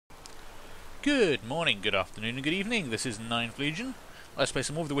Good morning, good afternoon, and good evening. This is Ninth Legion. Let's play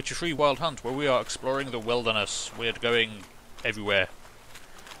some more of The Witcher 3 Wild Hunt, where we are exploring the wilderness. We're going everywhere.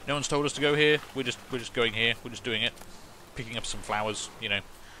 No one's told us to go here. We're just going here. We're just doing it. Picking up some flowers, you know.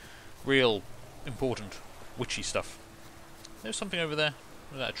 Real important witchy stuff. There's something over there.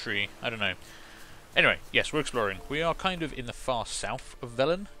 Was that a tree? I don't know. Anyway, yes, we're exploring. We are kind of in the far south of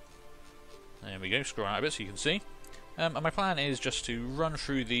Velen. There we go. Scroll out a bit so you can see. And my plan is just to run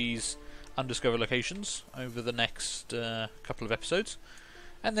through these undiscovered locations over the next couple of episodes,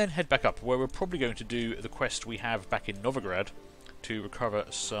 and then head back up, where we're probably going to do the quest we have back in Novigrad to recover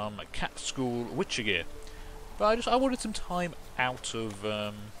some cat school witcher gear. But I wanted some time out of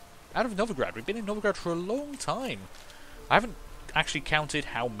Novigrad. We've been in Novigrad for a long time. I haven't actually counted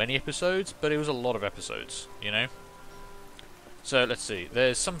how many episodes, but it was a lot of episodes, you know. So let's see.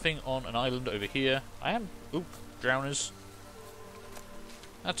 There's something on an island over here. Ooh, drowners.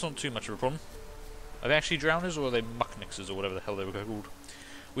 That's not too much of a problem. Are they actually drowners, or are they mucknixes, or whatever the hell they were called?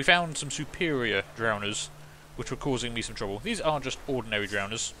 We found some superior drowners, which were causing me some trouble. These are just ordinary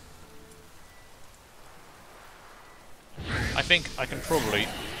drowners. I think I can probably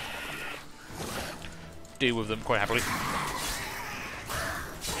deal with them quite happily.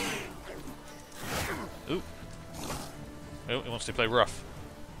 Ooh. Oh, he wants to play rough.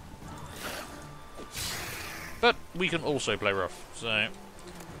 But we can also play rough, so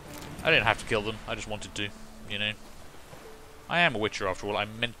I didn't have to kill them, I just wanted to, you know. I am a witcher after all, I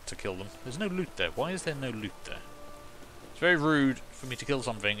meant to kill them. There's no loot there. Why is there no loot there? It's very rude for me to kill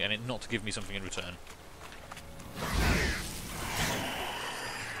something and it not to give me something in return.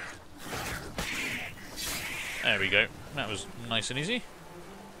 There we go. That was nice and easy.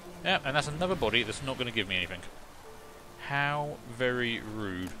 Yeah, and that's another body that's not going to give me anything. How very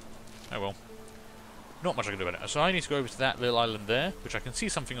rude. Oh well. Not much I can do about it. So I need to go over to that little island there, which I can see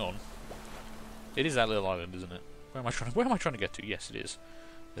something on. It is that little island, isn't it? Where am I trying to get to? Yes, it is.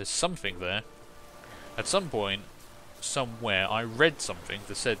 There's something there. At some point, somewhere, I read something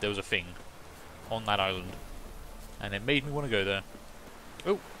that said there was a thing on that island, and it made me want to go there.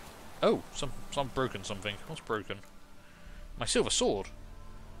 Oh, some broken something. What's broken? My silver sword.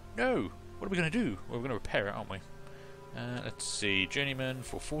 No. What are we going to do? Well, we're going to repair it, aren't we? Let's see. Journeyman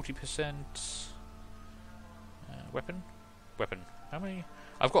for 40%. Weapon? How many?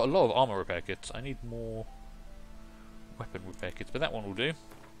 I've got a lot of armor repair kits. I need more weapon repair kits, but that one will do.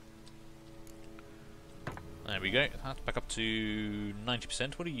 There we go. That's back up to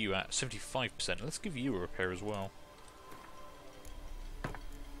 90%. What are you at? 75%. Let's give you a repair as well.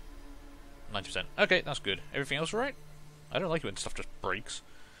 90%. Okay, that's good. Everything else alright? I don't like it when stuff just breaks.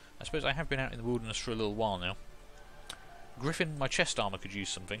 I suppose I have been out in the wilderness for a little while now. Griffin, my chest armor could use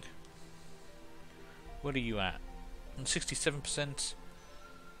something. What are you at? 67%.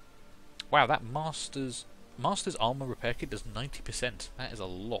 Wow, that Master's armor repair kit does 90%. That is a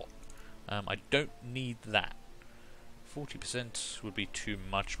lot. I don't need that. 40% would be too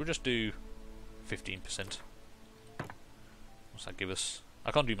much. We'll just do 15%. What's that give us?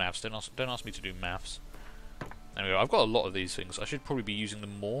 I can't do maths. Don't ask me to do maths. There we go. I've got a lot of these things. I should probably be using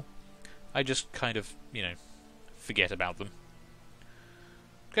them more. I just kind of, you know, forget about them.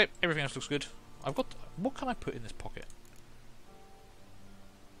 Okay, everything else looks good. I've got... What can I put in this pocket?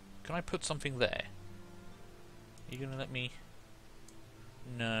 Can I put something there? Are you going to let me...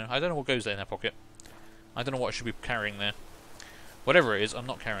 No, I don't know what goes there in that pocket. I don't know what I should be carrying there. Whatever it is, I'm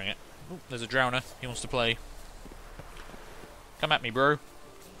not carrying it. Ooh, there's a drowner. He wants to play. Come at me, bro.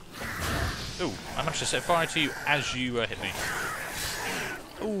 Ooh, I managed to set fire to you as you hit me.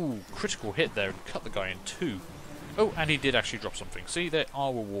 Ooh, critical hit there and cut the guy in two. Oh, and he did actually drop something. See, there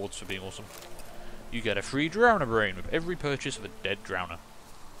are rewards for being awesome. You get a free drowner brain with every purchase of a dead drowner.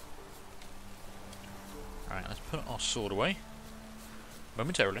 Alright, let's put our sword away.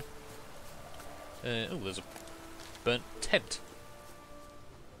 Momentarily. Oh, there's a burnt tent.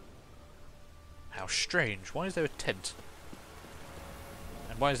 How strange. Why is there a tent?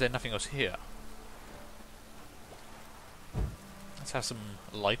 And why is there nothing else here? Let's have some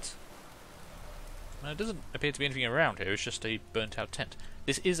light. Well, it doesn't appear to be anything around here, it's just a burnt out tent.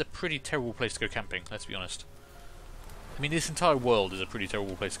 This is a pretty terrible place to go camping, let's be honest. I mean, this entire world is a pretty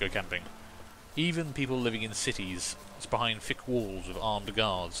terrible place to go camping. Even people living in cities, it's behind thick walls with armed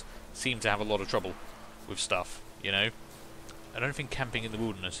guards, seem to have a lot of trouble with stuff, you know? I don't think camping in the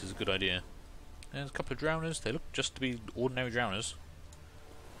wilderness is a good idea. There's a couple of drowners, they look just to be ordinary drowners.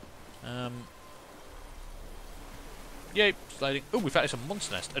 Yay, sliding. Oh, we found it's a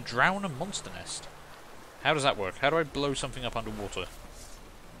monster nest. A drowner monster nest. How does that work? How do I blow something up underwater?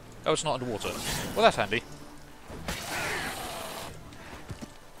 Oh, it's not underwater. Well, that's handy.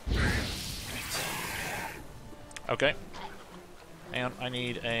 Okay. Hang on, I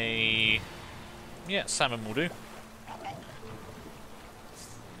need a... Yeah, salmon will do.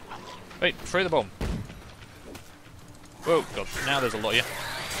 Wait, throw the bomb. Whoa, God, now there's a lot here.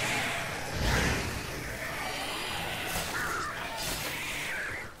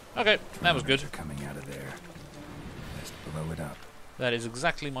 Okay, that was good. They're coming out of there. Let's blow it up. That is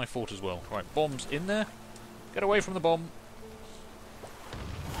exactly my thought as well. Right, bomb's in there. Get away from the bomb.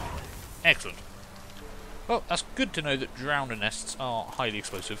 Excellent. Well, that's good to know that drowner nests are highly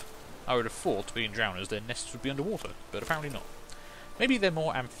explosive. I would have thought, being drowners, their nests would be underwater, but apparently not. Maybe they're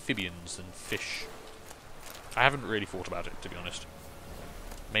more amphibians than fish. I haven't really thought about it, to be honest.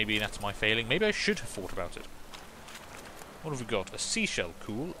 Maybe that's my failing. Maybe I should have thought about it. What have we got? A seashell,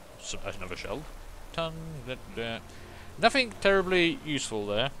 cool. Another shell. Tongue. Nothing terribly useful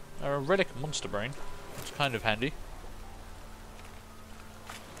there. A relic monster brain. It's kind of handy.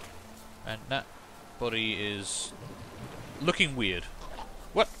 And that body is looking weird.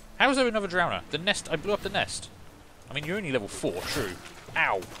 What? How is there another drowner? The nest. I blew up the nest. I mean, you're only level 4. True.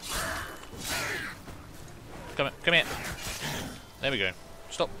 Ow. Come here. There we go.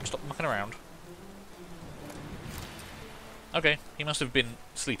 Stop mucking around. Okay, he must have been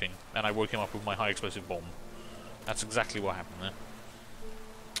sleeping, and I woke him up with my high explosive bomb. That's exactly what happened there.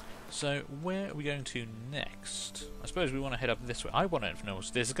 So, where are we going to next? I suppose we want to head up this way. I want to know,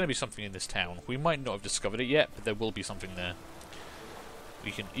 there's going to be something in this town. We might not have discovered it yet, but there will be something there.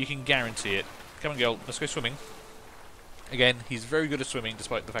 You can guarantee it. Come on, girl, let's go swimming. Again, he's very good at swimming,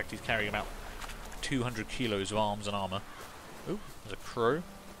 despite the fact he's carrying about 200 kilos of arms and armour. Oh, there's a crow.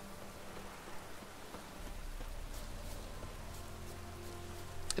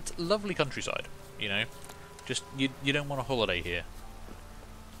 It's lovely countryside, you know. Just, you don't want a holiday here.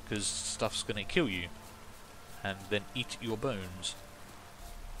 Because stuff's going to kill you. And then eat your bones.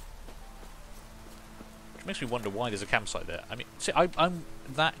 Which makes me wonder why there's a campsite there. I mean, see, I'm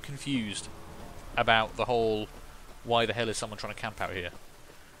that confused about the whole... Why the hell is someone trying to camp out here?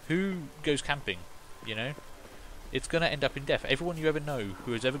 Who goes camping, you know? It's going to end up in death. Everyone you ever know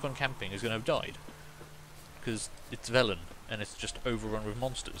who has ever gone camping is going to have died. Because it's Velen, and it's just overrun with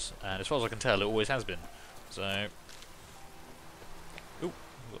monsters. And as far as I can tell, it always has been. So... Ooh,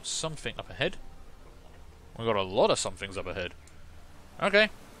 we've got something up ahead. We've got a lot of somethings up ahead. Okay.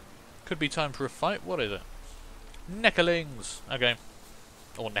 Could be time for a fight. What is it? Neckerlings! Okay.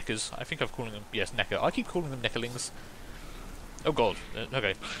 Or neckers. I think I'm calling them... Yes, necker. I keep calling them neckerlings. Oh god.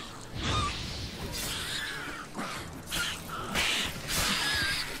 Okay.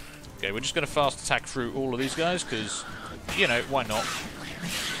 Okay, we're just going to fast attack through all of these guys, because, you know, why not?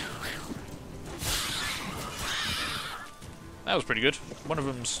 That was pretty good. One of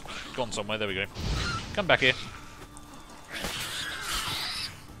them's gone somewhere. There we go. Come back here.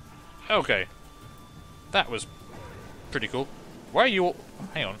 Okay. That was pretty cool. Why are you all...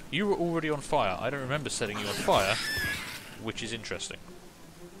 Hang on. You were already on fire. I don't remember setting you on fire, which is interesting.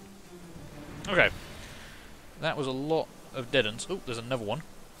 Okay. That was a lot of dead ends. Oh, there's another one.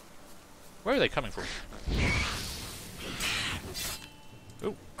 Where are they coming from?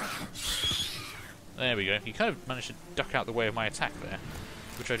 Oh. There we go. He kind of managed to duck out the way of my attack there,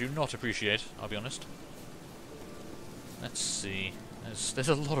 which I do not appreciate, I'll be honest. Let's see. There's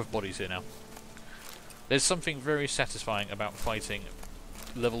a lot of bodies here now. There's something very satisfying about fighting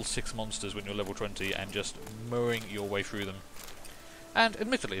level 6 monsters when you're level 20 and just mowing your way through them. And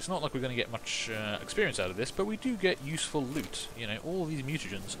admittedly, it's not like we're going to get much experience out of this, but we do get useful loot. You know, all of these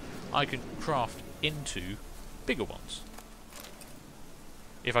mutagens I can craft into bigger ones.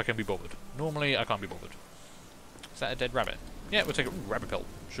 If I can be bothered. Normally, I can't be bothered. Is that a dead rabbit? Yeah, we'll take a rabbit pelt.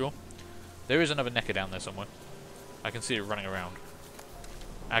 Sure. There is another necker down there somewhere. I can see it running around.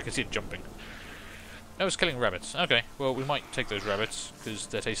 I can see it jumping. No, it's killing rabbits. Okay, well, we might take those rabbits, because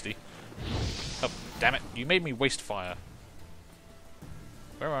they're tasty. Oh, damn it. You made me waste fire.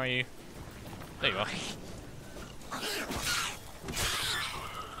 Where are you? There you are.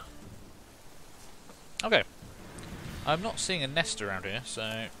 Okay. I'm not seeing a nest around here,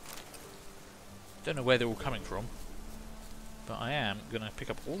 so... Don't know where they're all coming from. But I am going to pick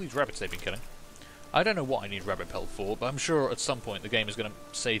up all these rabbits they've been killing. I don't know what I need rabbit pelt for, but I'm sure at some point the game is going to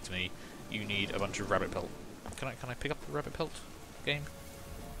say to me, you need a bunch of rabbit pelt. Can I pick up the rabbit pelt game?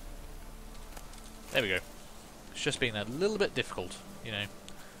 There we go. It's just being a little bit difficult, you know.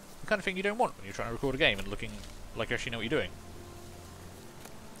 The kind of thing you don't want when you're trying to record a game and looking like you actually know what you're doing.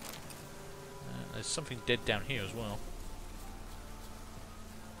 There's something dead down here as well.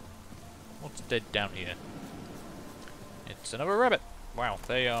 What's dead down here? It's another rabbit. Wow,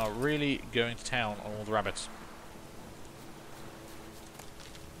 they are really going to town on all the rabbits.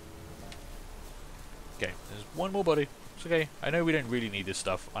 Okay, there's one more body. It's okay. I know we don't really need this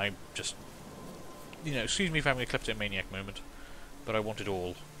stuff. I just... You know, excuse me if I'm having a kleptomaniac moment, but I want it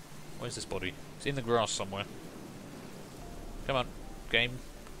all. Where's this body? It's in the grass somewhere. Come on, game.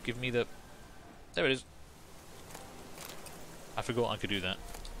 Give me the... There it is. I forgot I could do that.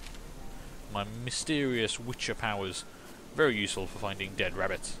 My mysterious Witcher powers. Very useful for finding dead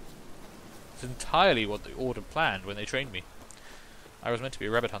rabbits. It's entirely what the Order planned when they trained me. I was meant to be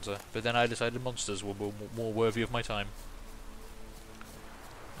a rabbit hunter, but then I decided monsters were more worthy of my time.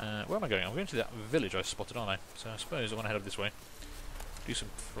 Where am I going? I'm going to that village I spotted, aren't I? So I suppose I want to head up this way. Do some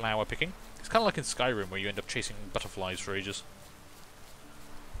flower picking. It's kind of like in Skyrim, where you end up chasing butterflies for ages.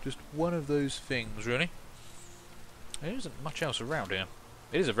 Just one of those things, really. There isn't much else around here.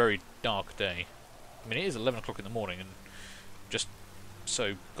 It is a very dark day. I mean, it is 11 o'clock in the morning, and just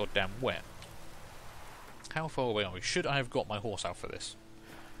so goddamn wet. How far away are we? Should I have got my horse out for this?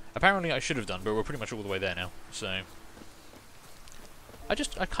 Apparently I should have done, but we're pretty much all the way there now, so...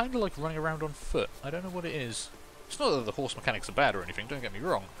 I kind of like running around on foot. I don't know what it is. It's not that the horse mechanics are bad or anything, don't get me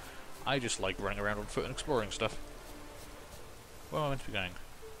wrong. I just like running around on foot and exploring stuff. Where am I meant to be going?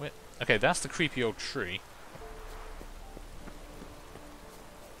 Where? Okay, that's the creepy old tree.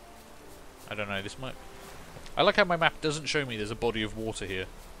 I don't know, this might... I like how my map doesn't show me there's a body of water here.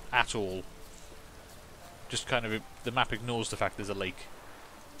 At all. Just kind of... The map ignores the fact there's a lake.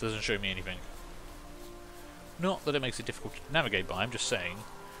 Doesn't show me anything. Not that it makes it difficult to navigate by, I'm just saying,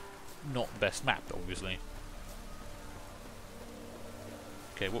 not the best map, obviously.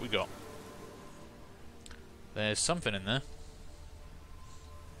 Okay, what we got? There's something in there.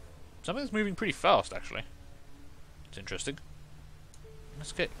 Something that's moving pretty fast, actually. It's interesting.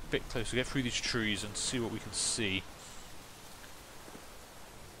 Let's get a bit closer, get through these trees and see what we can see.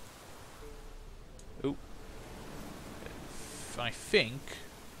 Oh. I think...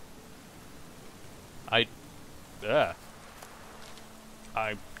 I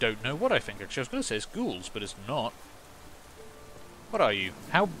don't know what I think, actually. I was going to say it's ghouls, but it's not. What are you?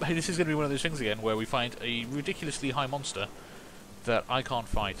 How? This is going to be one of those things again where we find a ridiculously high monster that I can't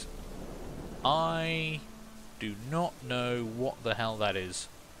fight. I do not know what the hell that is.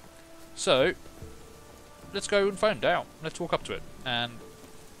 So, let's go and find out. Let's walk up to it. And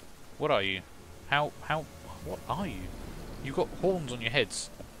what are you? What are you? You've got horns on your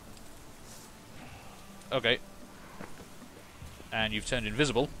heads. Okay. And you've turned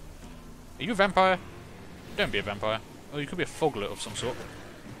invisible. Are you a vampire? Don't be a vampire. Oh, you could be a foglet of some sort.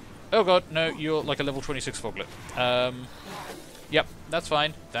 Oh god, no, you're like a level 26 foglet. Yep, that's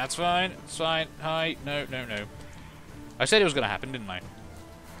fine. That's fine. It's fine. Hi. No, no, no. I said it was going to happen, didn't I?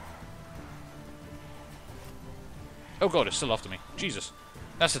 Oh god, it's still after me. Jesus.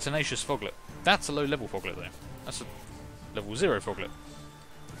 That's a tenacious foglet. That's a low-level foglet, though. That's a level 0 foglet.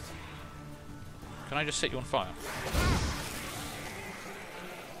 Can I just set you on fire?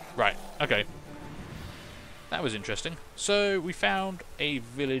 Right, okay. That was interesting. So, we found a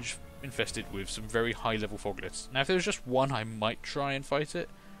village infested with some very high-level foglets. Now, if there was just one, I might try and fight it.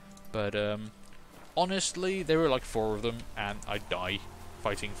 But, honestly, there were like 4 of them, and I'd die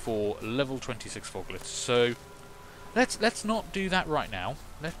fighting 4 level 26 foglets. So, let's not do that right now.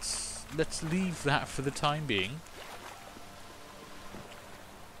 Let's leave that for the time being.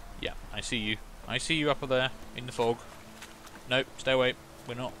 Yeah, I see you. I see you up there in the fog. Nope, stay away.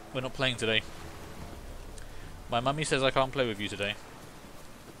 We're not playing today. My mummy says I can't play with you today.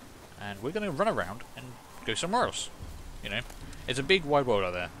 And we're going to run around and go somewhere else. You know, it's a big wide world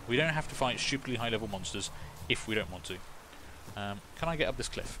out there. We don't have to fight stupidly high level monsters if we don't want to. Can I get up this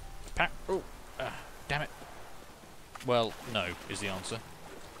cliff? Oh, damn it. Well, no is the answer.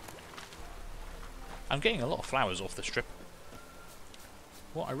 I'm getting a lot of flowers off this trip.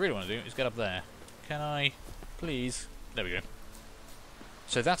 What I really want to do is get up there. Can I, please? There we go.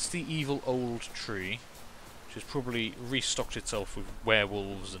 So that's the evil old tree, which has probably restocked itself with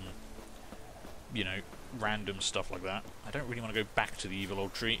werewolves and, you know, random stuff like that. I don't really want to go back to the evil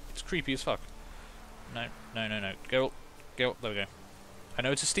old tree. It's creepy as fuck. No, no, no, no. Geralt, Geralt, there we go. I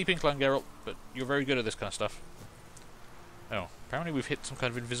know it's a steep incline, Geralt, but you're very good at this kind of stuff. Oh, apparently we've hit some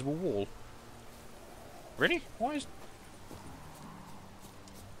kind of invisible wall. Really? Why is...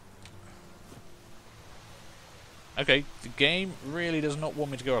 Okay, the game really does not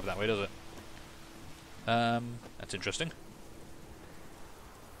want me to go up that way, does it? That's interesting.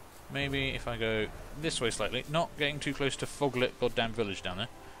 Maybe if I go this way slightly, not getting too close to Foglet goddamn village down there.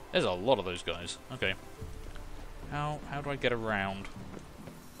 There's a lot of those guys. Okay. How do I get around?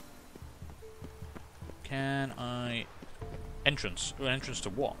 Can I... Entrance. An entrance to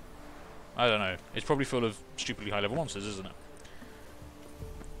what? I don't know. It's probably full of stupidly high level monsters, isn't it?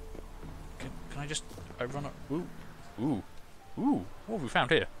 Can Can I just... I run up... Ooh. Ooh. Ooh. What have we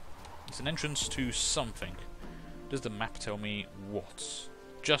found here? It's an entrance to something. Does the map tell me what?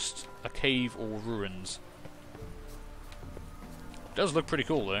 Just a cave or ruins. It does look pretty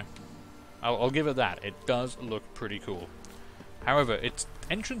cool, though. I'll give it that. It does look pretty cool. However, its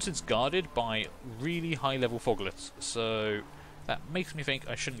entrance is guarded by really high-level foglets, so that makes me think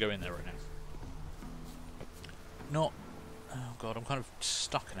I shouldn't go in there right now. Not... Oh god, I'm kind of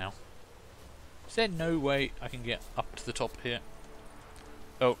stuck now. Is there no way I can get up to the top here?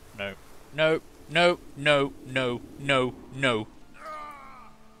 Oh, no. No, no, no, no, no, no.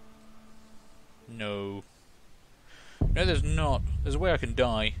 No. No, there's not. There's a way I can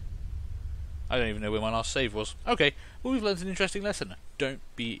die. I don't even know where my last save was. Okay, well we've learned an interesting lesson. Don't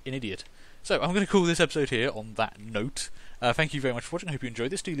be an idiot. So, I'm going to call this episode here on that note. Thank you very much for watching. I hope you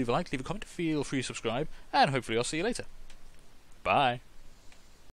enjoyed this. Do leave a like, leave a comment, feel free to subscribe, and hopefully I'll see you later. Bye.